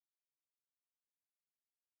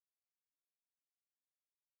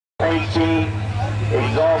paint scheme.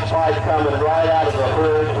 Exhaust pipe coming right out of the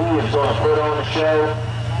hood. He is going to put on the show.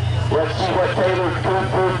 Let's see what Taylor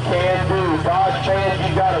Cooper can do. Dodge fans,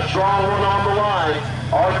 you've got a strong one on the line.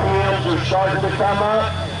 RPMs are starting to come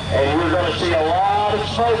up, and you're going to see a lot of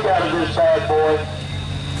smoke out of this bad boy.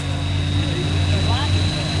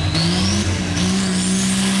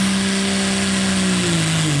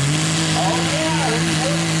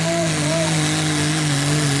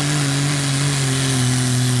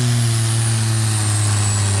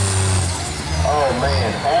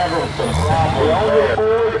 Having some problems. The only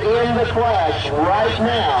Ford in the clash right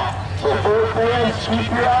now. So Ford fans,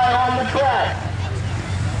 keep your eye on the track.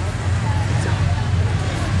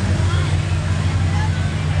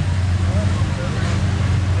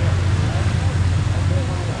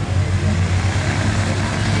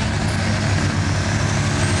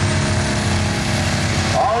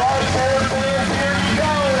 All right, Ford fans, here you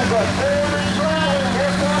go. The Ford is rolling.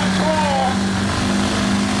 Here comes Paul.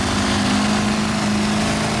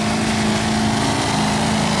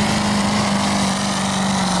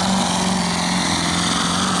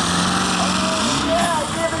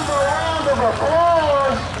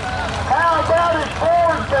 Applause. How about it,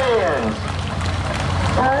 Ford fans?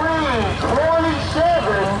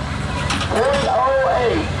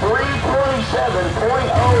 327.08.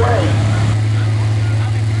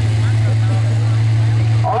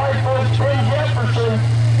 327.08. All right, folks, Ken Jefferson,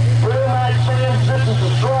 Blugrass fans, this is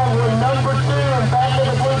a strong one. Number 2 and back of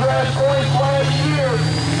the Blugrass points last year.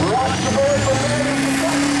 Watch the boy from there.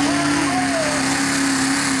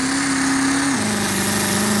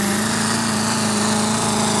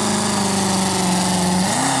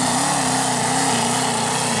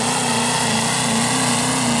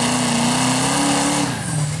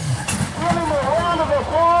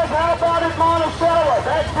 Monticello,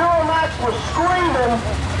 that Duramax was screaming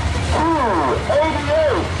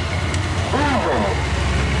 288 even.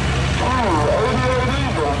 288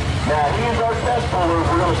 even. Now here's our test puller.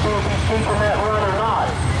 We're going to see if he's keeping that run or not.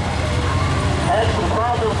 Had some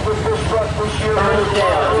problems with this truck this year.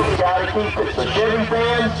 He's got to keep it. So Chevy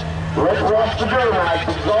fans, let's watch the Duramax.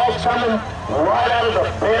 It's all coming right out of the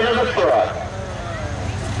bed of the truck.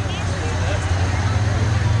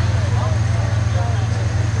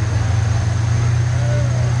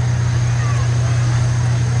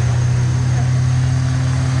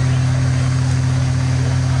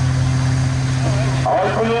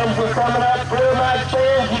 RPMs are coming up, Blugrass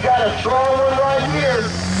fans. You got a strong one right here.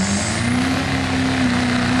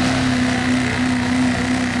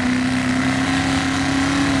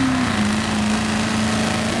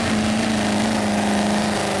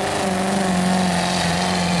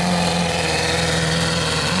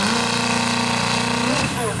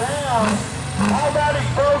 How about it,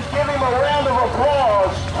 folks? Give him a round of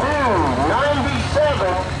applause.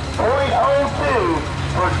 297.02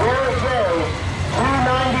 for Derek Gay.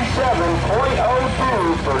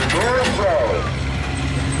 297.02 for Derek Gay.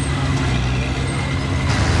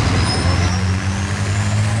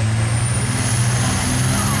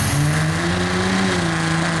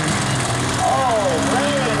 Oh,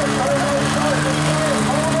 man, the turbo starts again.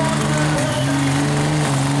 Hold on to it.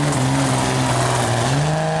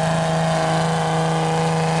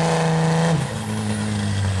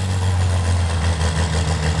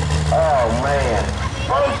 Oh, man.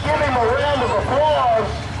 Folks, give him a round of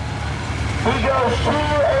applause. He goes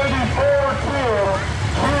 284.10,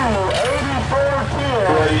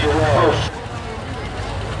 284.10. Ready to roll.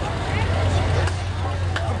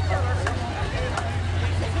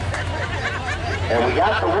 And we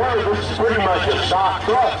got the word, this is pretty much a stock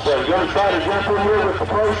truck, so you're going to try to jump in here with the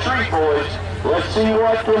Pro Street Boys. Let's see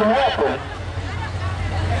what can happen.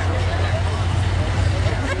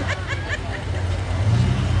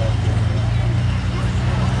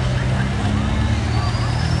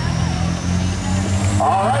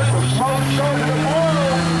 All right, the smoke starting to blow.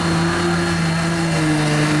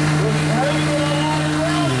 It's making a lot of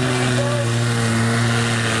ground.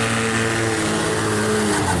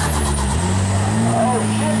 Oh,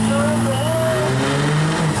 shit, they're in the way.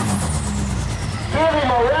 Give him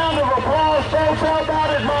a round of applause, folks. How about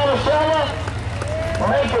it, Monticello?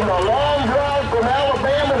 Making the long drive from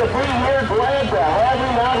Alabama to be here. Glad to have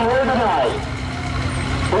him out here tonight.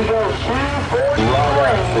 He goes 243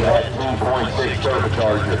 for that 2.6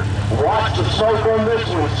 turbocharger. Watch the smoke on this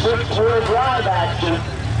one. 6-wheel drive action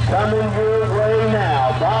coming your way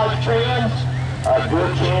now. Dodge fans, a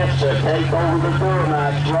good chance to take over the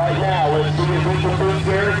Duramax right now. Let's see if we can beat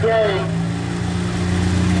Garrett Gay.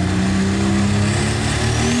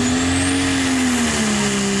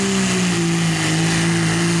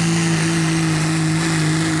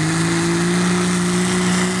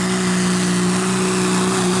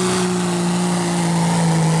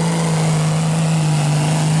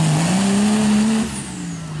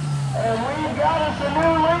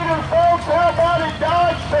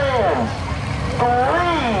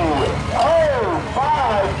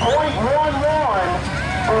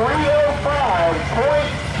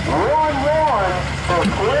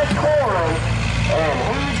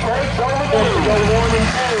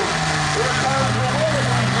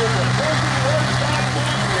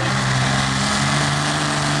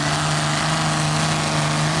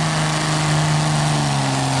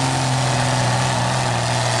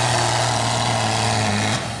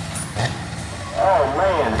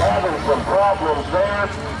 some problems there.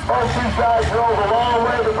 Both these guys drove a long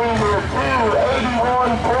way to be here.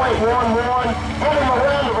 281.11. Give him a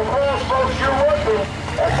round of applause, folks. You're looking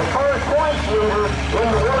at the first points leader in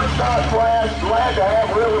the work stock class. Glad to have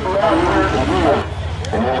Willie be out here today.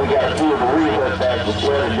 And then we got a few of the relay bags with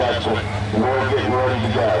sled adjustment, and we're getting ready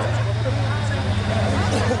to go.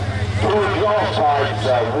 Two exhaust pipes,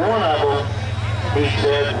 one of them, he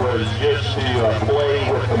said, was just to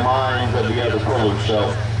play with the minds of the other crews.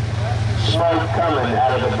 So, smoke coming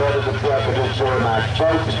out of the bed of the truck of this Duramax.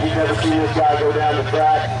 Folks, if you've never seen this guy go down the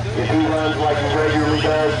track, if he runs like he regularly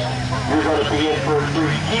does, you're going to be in for a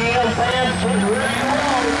treat. GM fans, get ready to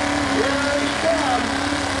roll. Here he comes.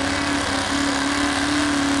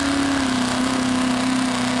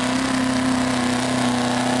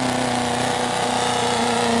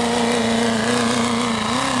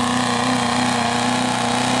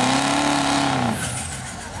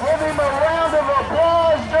 Give him a round of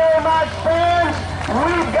applause, Duramax fans.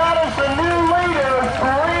 We've got us a new leader,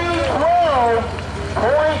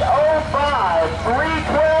 312.05.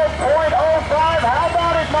 312.05. How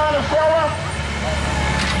about it, Monticello?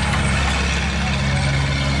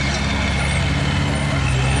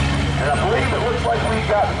 And I believe it looks like we've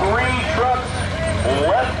got 3 trucks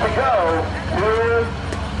left to go here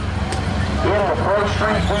in the Pro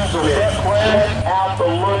Street Diesel Jet class. Check out the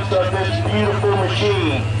looks of this beautiful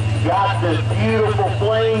machine. Got this beautiful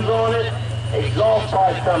flames on it. Exhaust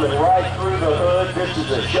pipe coming right through the hood. This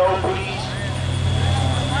is a showpiece.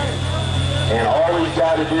 And all he's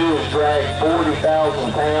got to do is drag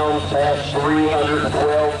 40,000 pounds past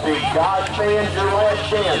 312 feet. God fans, your last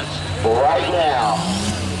chance right now.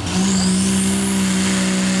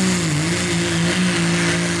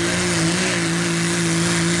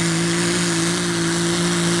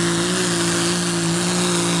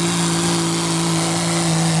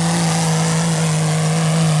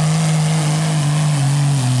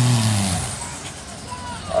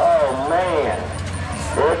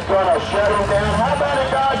 It's going to shut him down. How about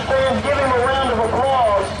it, Dodge fans? Give him a round of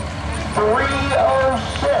applause.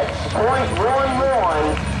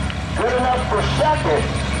 306.11. Good enough for second.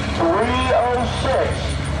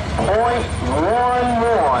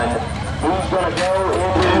 306.11. He's going to go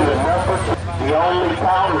into the number 2. The only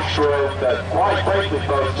power stroke that, quite frankly,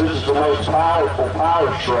 folks, this is the most powerful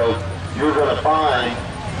power stroke you're going to find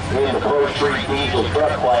in the Pro Street Diesel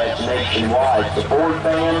truck class nationwide. The Ford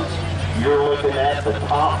fans, you're looking at the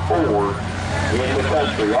top 4 in the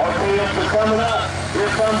country. RPMs are coming up. Here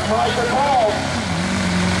comes Michael Paul.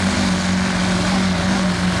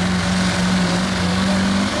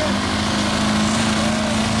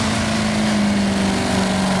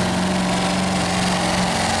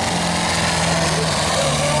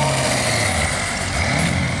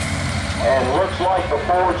 And looks like the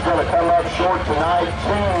Ford's going to come up short tonight.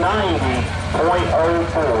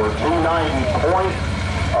 290.04.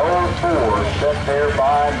 290.04, set there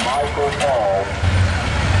by Michael Paul.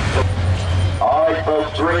 All right,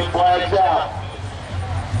 folks, green flags out.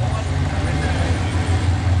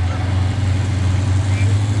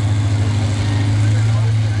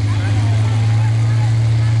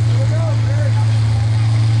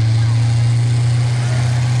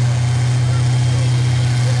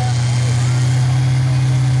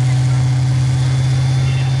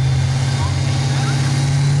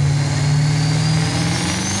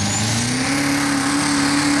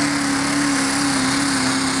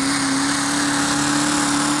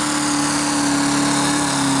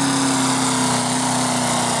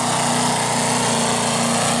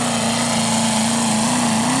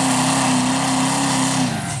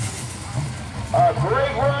 A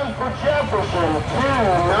great run for Jefferson,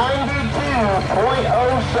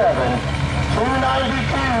 292.07.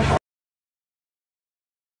 292.